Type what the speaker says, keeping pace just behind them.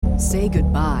Say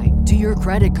goodbye to your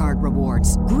credit card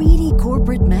rewards. Greedy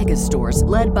corporate mega stores,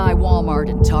 led by Walmart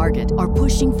and Target, are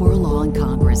pushing for a law in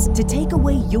Congress to take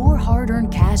away your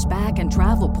hard-earned cash back and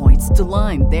travel points to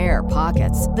line their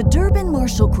pockets. The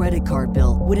Durbin-Marshall credit card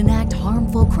bill would enact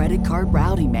harmful credit card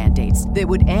routing mandates that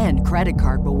would end credit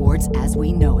card rewards as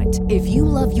we know it. If you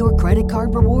love your credit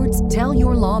card rewards, tell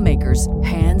your lawmakers,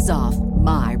 hands off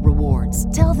my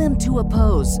rewards. Tell them to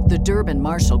oppose the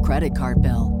Durbin-Marshall credit card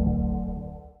bill.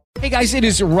 Hey guys, it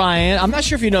is Ryan. I'm not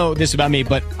sure if you know this about me,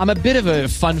 but I'm a bit of a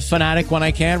fun fanatic when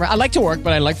I can. I like to work,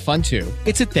 but I like fun too.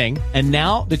 It's a thing. And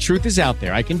now the truth is out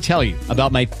there. I can tell you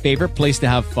about my favorite place to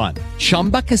have fun.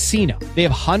 Chumba Casino. They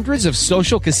have hundreds of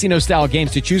social casino style games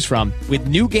to choose from with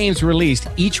new games released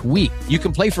each week. You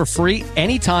can play for free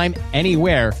anytime,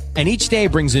 anywhere. And each day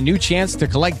brings a new chance to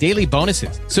collect daily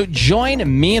bonuses. So join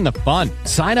me in the fun.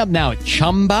 Sign up now at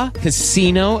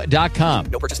ChumbaCasino.com.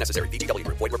 No purchase necessary. VGW.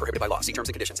 Void where prohibited by law. See terms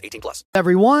and conditions. 18+.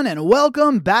 Everyone, and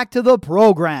welcome back to the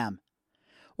program.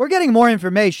 We're getting more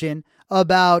information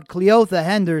about Cleotha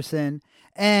Henderson,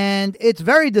 and it's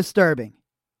very disturbing.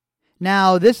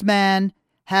 Now, this man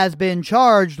has been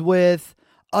charged with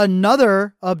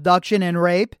another abduction and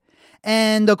rape.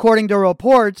 And according to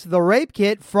reports, the rape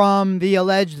kit from the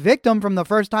alleged victim from the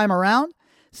first time around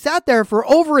sat there for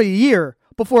over a year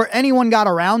before anyone got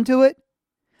around to it.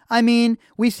 I mean,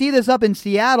 we see this up in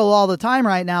Seattle all the time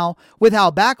right now with how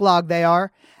backlogged they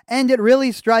are, and it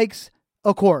really strikes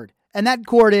a chord. And that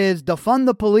chord is defund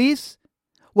the police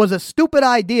was a stupid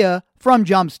idea from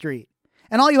Jump Street.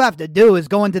 And all you have to do is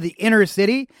go into the inner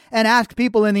city and ask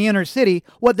people in the inner city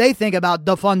what they think about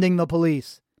defunding the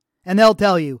police. And they'll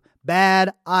tell you,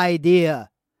 bad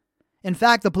idea. In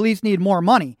fact, the police need more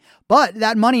money, but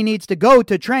that money needs to go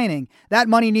to training. That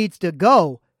money needs to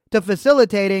go to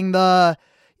facilitating the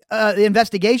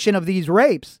investigation of these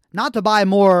rapes, not to buy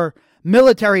more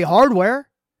military hardware.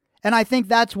 And I think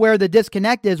that's where the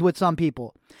disconnect is with some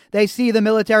people. They see the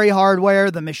military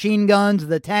hardware, the machine guns,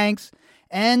 the tanks,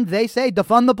 and they say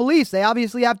defund the police. They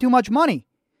obviously have too much money.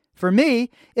 For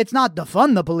me, it's not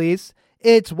defund the police.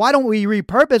 It's why don't we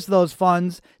repurpose those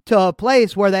funds to a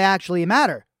place where they actually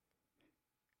matter?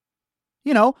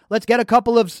 You know, let's get a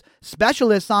couple of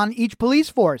specialists on each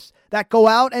police force that go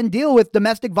out and deal with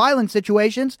domestic violence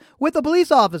situations with the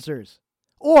police officers.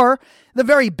 Or the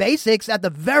very basics at the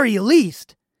very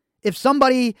least. If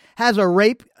somebody has a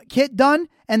rape kit done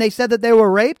and they said that they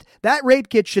were raped, that rape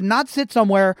kit should not sit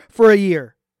somewhere for a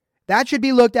year. That should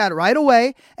be looked at right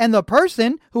away, and the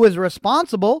person who is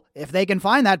responsible, if they can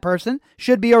find that person,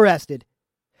 should be arrested.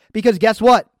 Because guess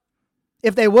what?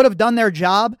 If they would have done their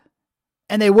job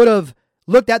and they would have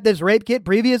looked at this rape kit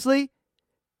previously,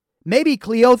 maybe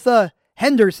Cleotha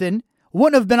Henderson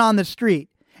wouldn't have been on the street,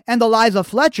 and Eliza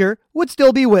Fletcher would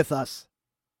still be with us.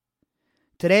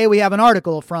 Today we have an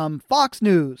article from Fox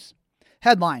News.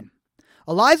 Headline: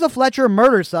 Eliza Fletcher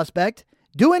murder suspect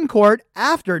due in court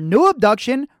after new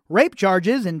abduction, rape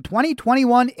charges in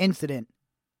 2021 incident.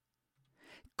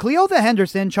 Cleotha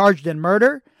Henderson charged in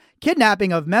murder,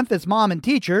 kidnapping of Memphis mom and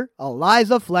teacher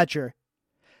Eliza Fletcher.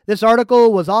 This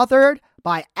article was authored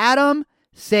by Adam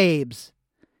Sabes.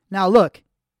 Now look,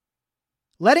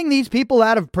 letting these people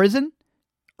out of prison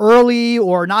early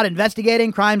or not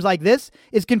investigating crimes like this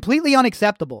is completely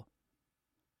unacceptable.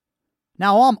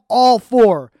 Now I'm all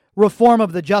for reform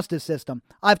of the justice system.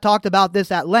 I've talked about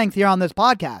this at length here on this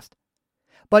podcast.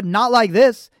 But not like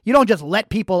this. You don't just let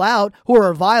people out who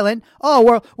are violent.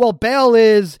 Oh, well, bail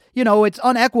is, it's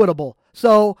unequitable.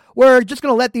 So we're just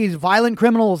going to let these violent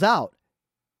criminals out.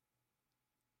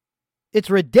 It's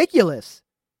ridiculous.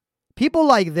 People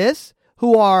like this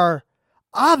who are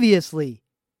obviously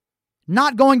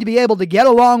not going to be able to get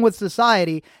along with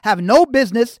society have no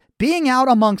business being out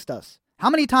amongst us. How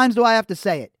many times do I have to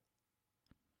say it?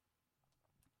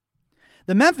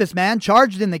 The Memphis man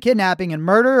charged in the kidnapping and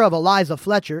murder of Eliza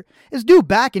Fletcher is due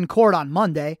back in court on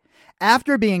Monday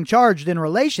after being charged in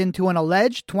relation to an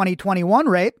alleged 2021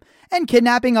 rape and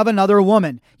kidnapping of another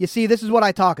woman. You see, this is what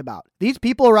I talk about. These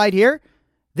people right here,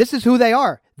 this is who they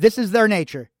are. This is their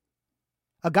nature.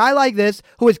 A guy like this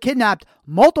who has kidnapped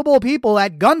multiple people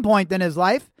at gunpoint in his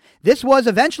life, this was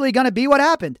eventually going to be what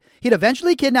happened. He'd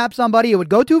eventually kidnap somebody, it would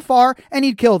go too far, and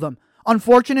he'd kill them.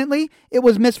 Unfortunately, it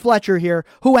was Miss Fletcher here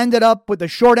who ended up with the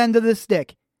short end of the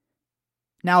stick.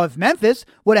 Now, if Memphis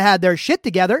would have had their shit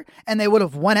together and they would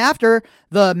have went after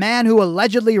the man who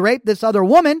allegedly raped this other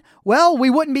woman, well,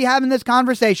 we wouldn't be having this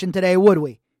conversation today, would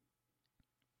we?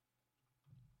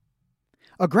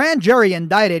 A grand jury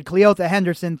indicted Cleotha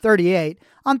Henderson, 38,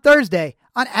 on Thursday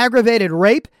on aggravated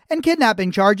rape and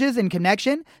kidnapping charges in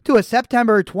connection to a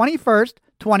September 21st,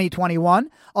 2021,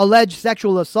 alleged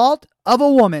sexual assault of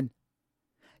a woman.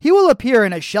 He will appear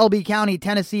in a Shelby County,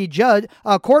 Tennessee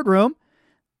courtroom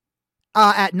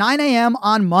at 9 a.m.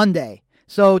 on Monday.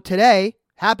 So today,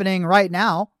 happening right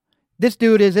now, this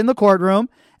dude is in the courtroom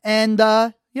and,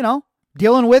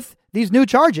 dealing with these new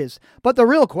charges. But the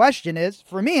real question is,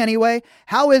 for me anyway,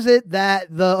 how is it that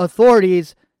the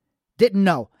authorities didn't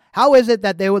know? How is it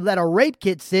that they would let a rape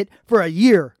kit sit for a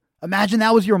year? Imagine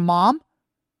that was your mom.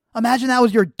 Imagine that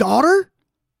was your daughter.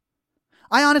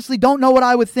 I honestly don't know what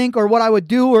I would think or what I would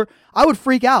do, or I would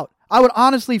freak out. I would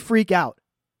honestly freak out.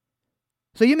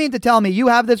 So you mean to tell me you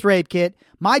have this rape kit,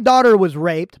 my daughter was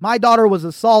raped, my daughter was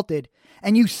assaulted,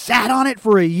 and you sat on it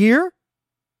for a year?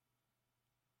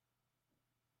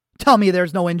 Tell me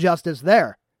there's no injustice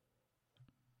there.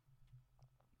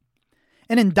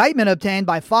 An indictment obtained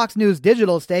by Fox News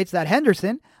Digital states that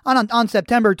Henderson, on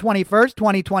September 21st,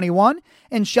 2021,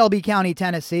 in Shelby County,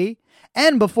 Tennessee,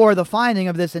 and before the finding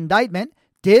of this indictment,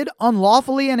 did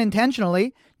unlawfully and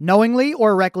intentionally, knowingly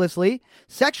or recklessly,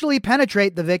 sexually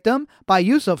penetrate the victim by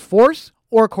use of force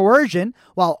or coercion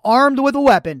while armed with a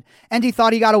weapon. And he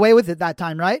thought he got away with it that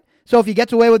time, right? So if he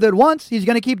gets away with it once, he's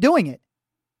going to keep doing it.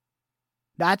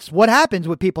 That's what happens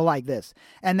with people like this.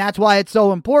 And that's why it's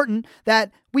so important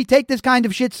that we take this kind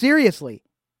of shit seriously.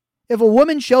 If a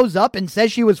woman shows up and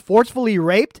says she was forcefully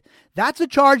raped, that's a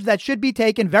charge that should be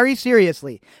taken very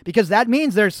seriously, because that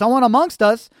means there's someone amongst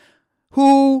us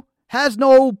who has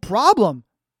no problem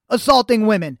assaulting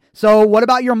women. So what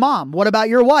about your mom? What about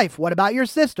your wife? What about your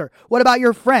sister? What about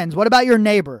your friends? What about your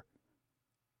neighbor?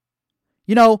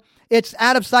 You know, it's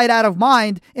out of sight, out of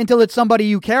mind until it's somebody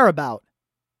you care about.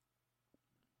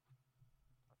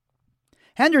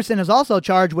 Henderson is also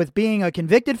charged with being a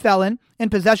convicted felon in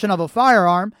possession of a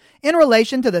firearm in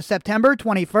relation to the September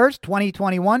 21st,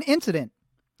 2021 incident.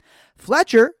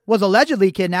 Fletcher was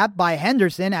allegedly kidnapped by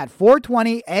Henderson at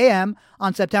 4:20 a.m.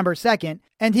 on September 2nd,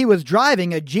 and he was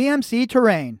driving a GMC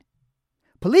Terrain.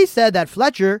 Police said that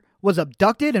Fletcher was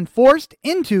abducted and forced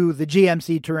into the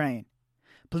GMC Terrain.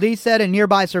 Police said a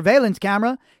nearby surveillance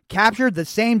camera captured the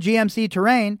same GMC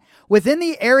Terrain within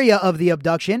the area of the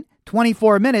abduction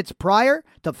 24 minutes prior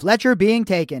to Fletcher being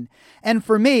taken. And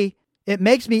for me, it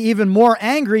makes me even more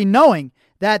angry knowing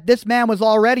that this man was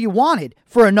already wanted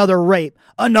for another rape,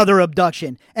 another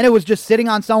abduction, and it was just sitting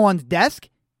on someone's desk.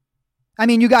 I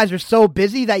mean, you guys are so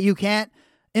busy that you can't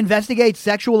investigate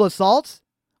sexual assaults.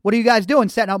 What are you guys doing?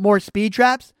 Setting up more speed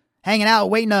traps? Hanging out,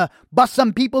 waiting to bust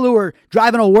some people who are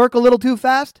driving to work a little too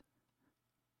fast?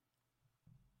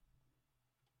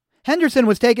 Henderson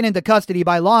was taken into custody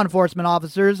by law enforcement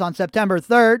officers on September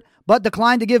 3rd, but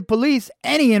declined to give police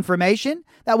any information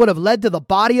that would have led to the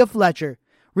body of Fletcher.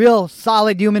 Real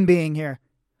solid human being here.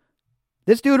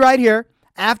 This dude right here,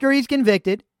 after he's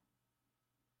convicted,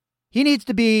 he needs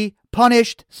to be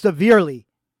punished severely.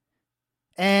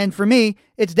 And for me,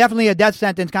 it's definitely a death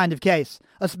sentence kind of case,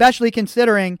 especially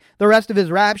considering the rest of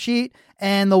his rap sheet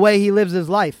and the way he lives his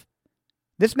life.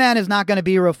 This man is not going to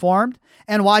be reformed,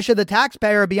 and why should the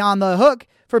taxpayer be on the hook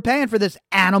for paying for this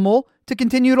animal to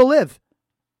continue to live?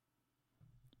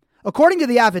 According to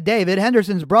the affidavit,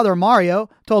 Henderson's brother Mario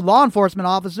told law enforcement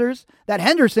officers that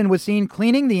Henderson was seen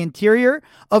cleaning the interior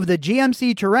of the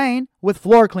GMC Terrain with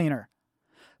floor cleaner.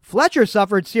 Fletcher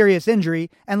suffered serious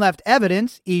injury and left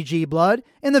evidence, e.g. blood,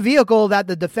 in the vehicle that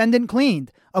the defendant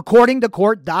cleaned, according to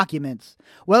court documents.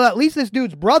 Well, at least this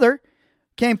dude's brother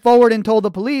came forward and told the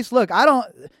police, look,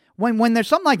 when there's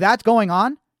something like that's going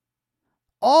on,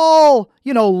 all,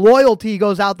 loyalty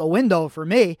goes out the window for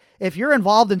me. If you're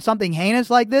involved in something heinous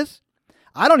like this,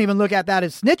 I don't even look at that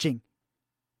as snitching.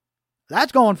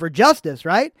 That's going for justice,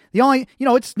 right?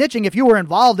 It's snitching if you were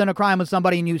involved in a crime with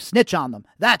somebody and you snitch on them.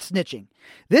 That's snitching.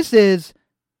 This is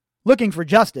looking for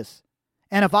justice.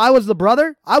 And if I was the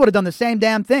brother, I would have done the same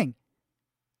damn thing.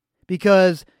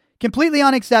 Because completely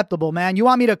unacceptable, man. You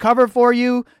want me to cover for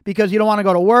you because you don't want to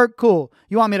go to work? Cool.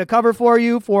 You want me to cover for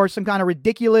you for some kind of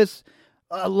ridiculous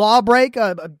law break,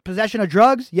 possession of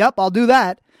drugs? Yep, I'll do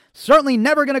that. Certainly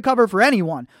never going to cover for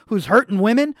anyone who's hurting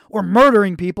women or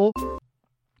murdering people.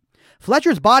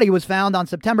 Fletcher's body was found on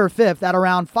September 5th at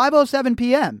around 5:07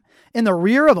 p.m. in the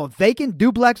rear of a vacant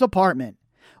duplex apartment,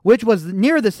 which was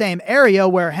near the same area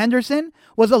where Henderson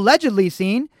was allegedly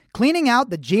seen cleaning out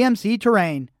the GMC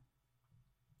Terrain.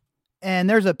 And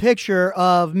there's a picture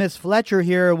of Miss Fletcher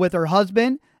here with her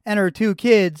husband and her 2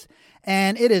 kids.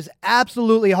 And it is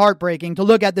absolutely heartbreaking to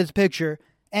look at this picture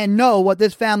and know what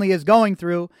this family is going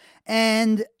through.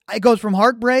 And it goes from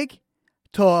heartbreak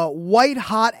to white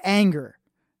hot anger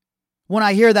when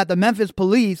I hear that the Memphis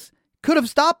police could have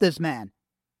stopped this man.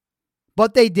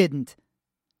 But they didn't.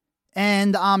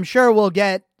 And I'm sure we'll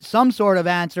get some sort of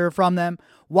answer from them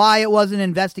why it wasn't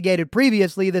investigated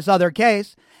previously, this other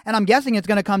case. And I'm guessing it's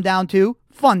going to come down to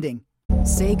funding.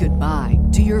 Say goodbye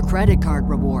to your credit card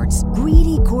rewards.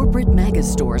 Greedy corporate mega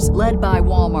stores, led by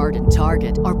Walmart and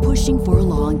Target, are pushing for a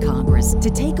law in Congress to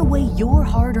take away your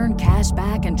hard-earned cash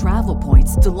back and travel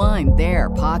points to line their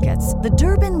pockets. The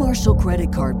Durbin-Marshall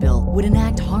credit card bill would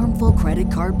enact harmful credit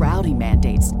card routing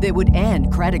mandates that would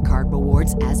end credit card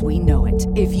rewards as we know it.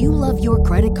 If you love your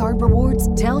credit card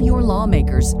rewards, tell your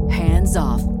lawmakers, hands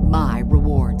off my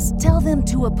rewards. Tell them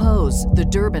to oppose the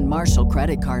Durbin-Marshall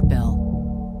credit card bill.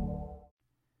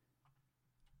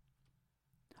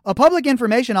 A public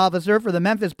information officer for the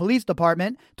Memphis Police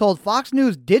Department told Fox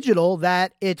News Digital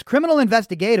that its criminal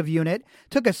investigative unit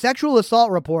took a sexual assault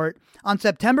report on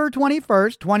September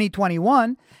 21st,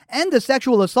 2021, and the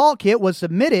sexual assault kit was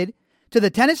submitted to the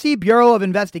Tennessee Bureau of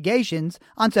Investigations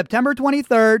on September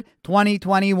 23rd,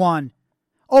 2021.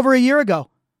 Over a year ago.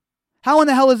 How in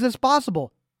the hell is this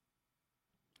possible?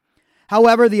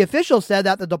 However, the official said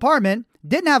that the department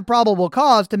didn't have probable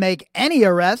cause to make any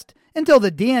arrest until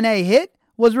the DNA hit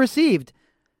was received.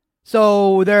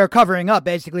 So they're covering up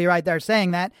basically right there,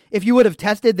 saying that if you would have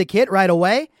tested the kit right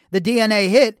away, the DNA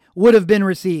hit would have been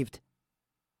received.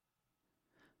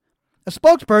 A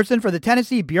spokesperson for the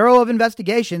Tennessee Bureau of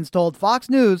Investigations told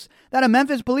Fox News that a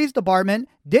Memphis Police Department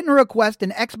didn't request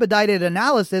an expedited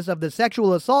analysis of the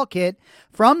sexual assault kit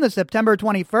from the September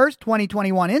 21st,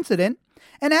 2021 incident,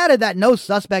 and added that no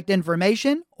suspect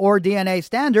information or DNA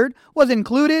standard was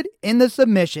included in the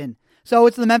submission. So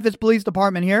it's the Memphis Police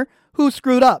Department here who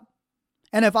screwed up.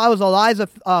 And if I was Eliza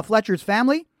Fletcher's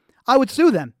family, I would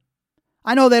sue them.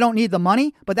 I know they don't need the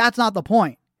money, but that's not the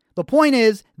point. The point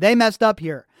is they messed up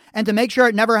here. And to make sure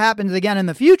it never happens again in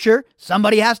the future,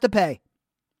 somebody has to pay.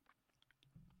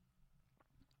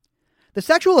 The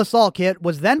sexual assault kit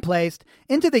was then placed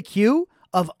into the queue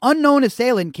of unknown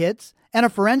assailant kits, and a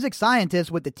forensic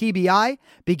scientist with the TBI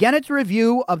began its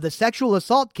review of the sexual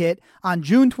assault kit on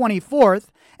June 24th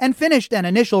and finished an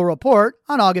initial report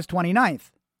on August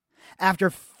 29th. After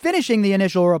finishing the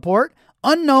initial report,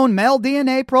 unknown male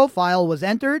DNA profile was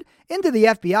entered into the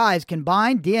FBI's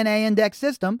combined DNA index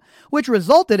system, which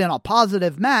resulted in a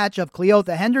positive match of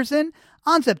Cleotha Henderson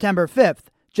on September 5th,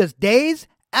 just days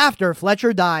after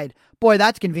Fletcher died. Boy,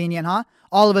 that's convenient, huh?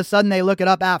 All of a sudden they look it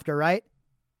up after, right?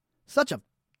 It's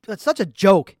such a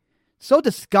joke. So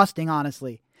disgusting,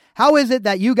 honestly. How is it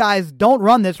that you guys don't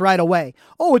run this right away?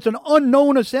 Oh, it's an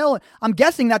unknown assailant. I'm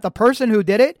guessing that the person who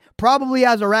did it probably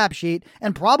has a rap sheet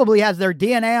and probably has their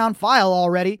DNA on file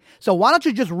already. So why don't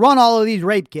you just run all of these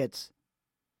rape kits?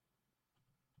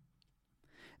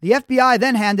 The FBI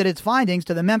then handed its findings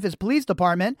to the Memphis Police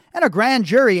Department and a grand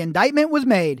jury indictment was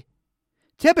made.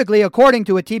 Typically, according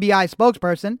to a TBI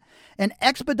spokesperson, an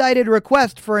expedited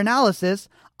request for analysis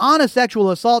on a sexual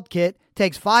assault kit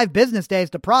takes 5 business days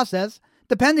to process,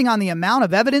 depending on the amount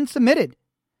of evidence submitted.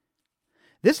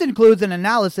 This includes an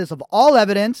analysis of all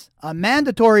evidence, a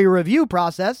mandatory review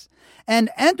process, and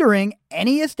entering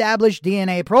any established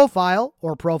DNA profile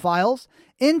or profiles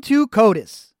into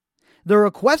CODIS. The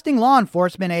requesting law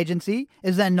enforcement agency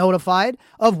is then notified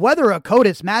of whether a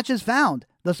CODIS match is found,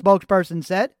 the spokesperson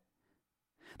said.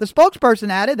 The spokesperson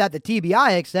added that the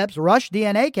TBI accepts rush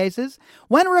DNA cases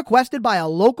when requested by a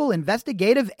local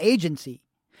investigative agency,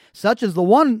 such as the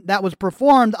one that was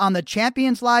performed on the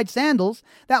Champion Slide sandals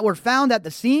that were found at the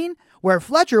scene where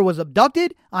Fletcher was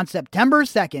abducted on September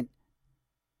 2nd.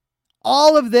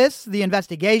 All of this, the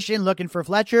investigation looking for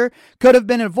Fletcher, could have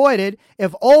been avoided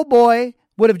if old boy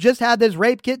would have just had this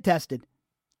rape kit tested.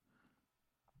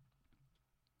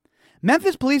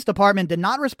 Memphis Police Department did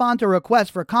not respond to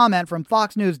requests for comment from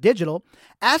Fox News Digital,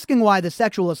 asking why the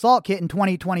sexual assault kit in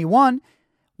 2021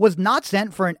 was not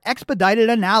sent for an expedited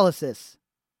analysis.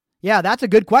 Yeah, that's a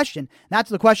good question.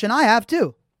 That's the question I have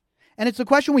too. And it's a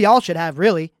question we all should have,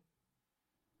 really.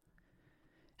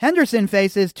 Henderson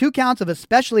faces 2 counts of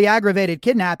especially aggravated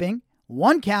kidnapping,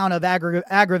 1 count of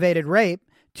aggravated rape,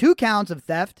 2 counts of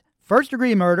theft,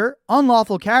 first-degree murder,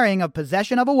 unlawful carrying of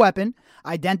possession of a weapon,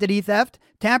 identity theft,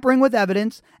 tampering with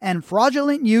evidence, and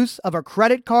fraudulent use of a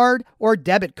credit card or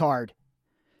debit card.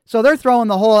 So they're throwing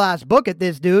the whole ass book at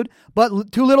this dude,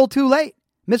 but too little too late.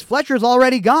 Miss Fletcher's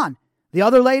already gone. The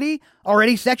other lady,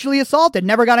 already sexually assaulted,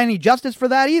 never got any justice for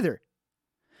that either.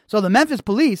 So the Memphis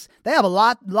police, they have a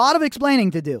lot of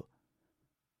explaining to do.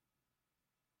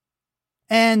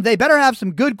 And they better have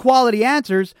some good quality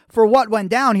answers for what went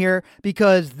down here,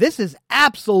 because this is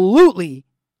absolutely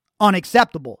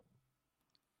unacceptable.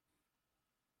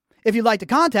 If you'd like to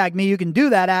contact me, you can do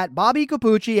that at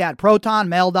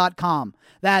bobbycapucci@protonmail.com.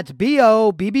 That's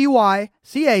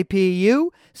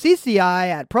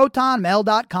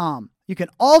BOBBYCAPUCCI@protonmail.com. You can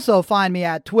also find me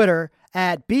at Twitter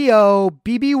at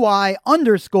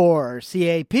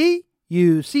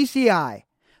BOBBY_CAPUCCI.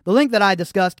 The link that I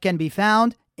discussed can be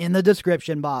found in the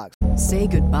description box. Say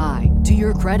goodbye to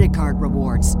your credit card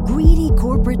rewards. Greedy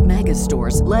corporate mega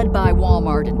stores, led by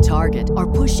Walmart and Target, are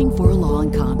pushing for a law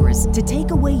in Congress to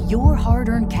take away your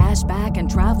hard-earned cash back and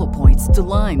travel points to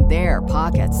line their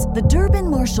pockets. The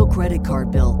Durbin-Marshall credit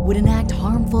card bill would enact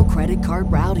harmful credit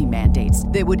card routing mandates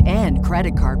that would end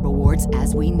credit card rewards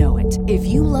as we know it. If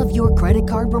you love your credit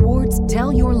card rewards,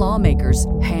 tell your lawmakers,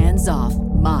 hands off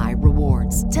my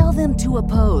rewards. Tell them to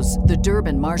oppose the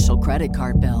Durbin-Marshall credit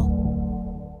card bill.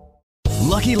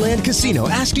 Lucky Land Casino,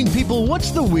 asking people,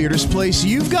 what's the weirdest place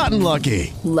you've gotten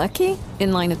lucky? Lucky?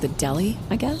 In line at the deli,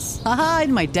 I guess? Aha,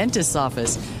 in my dentist's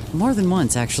office. More than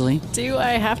once, actually. Do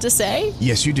I have to say?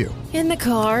 Yes, you do. In the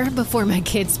car before my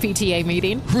kids' PTA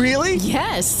meeting. Really?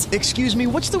 Yes. Excuse me,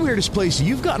 what's the weirdest place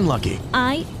you've gotten lucky?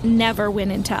 I never win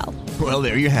and tell. Well,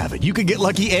 there you have it. You can get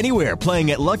lucky anywhere,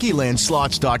 playing at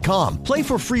LuckyLandSlots.com. Play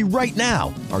for free right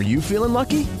now. Are you feeling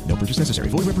lucky? No purchase necessary.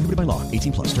 Void where prohibited by law.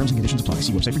 18+. Terms and conditions apply.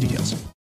 See website for details.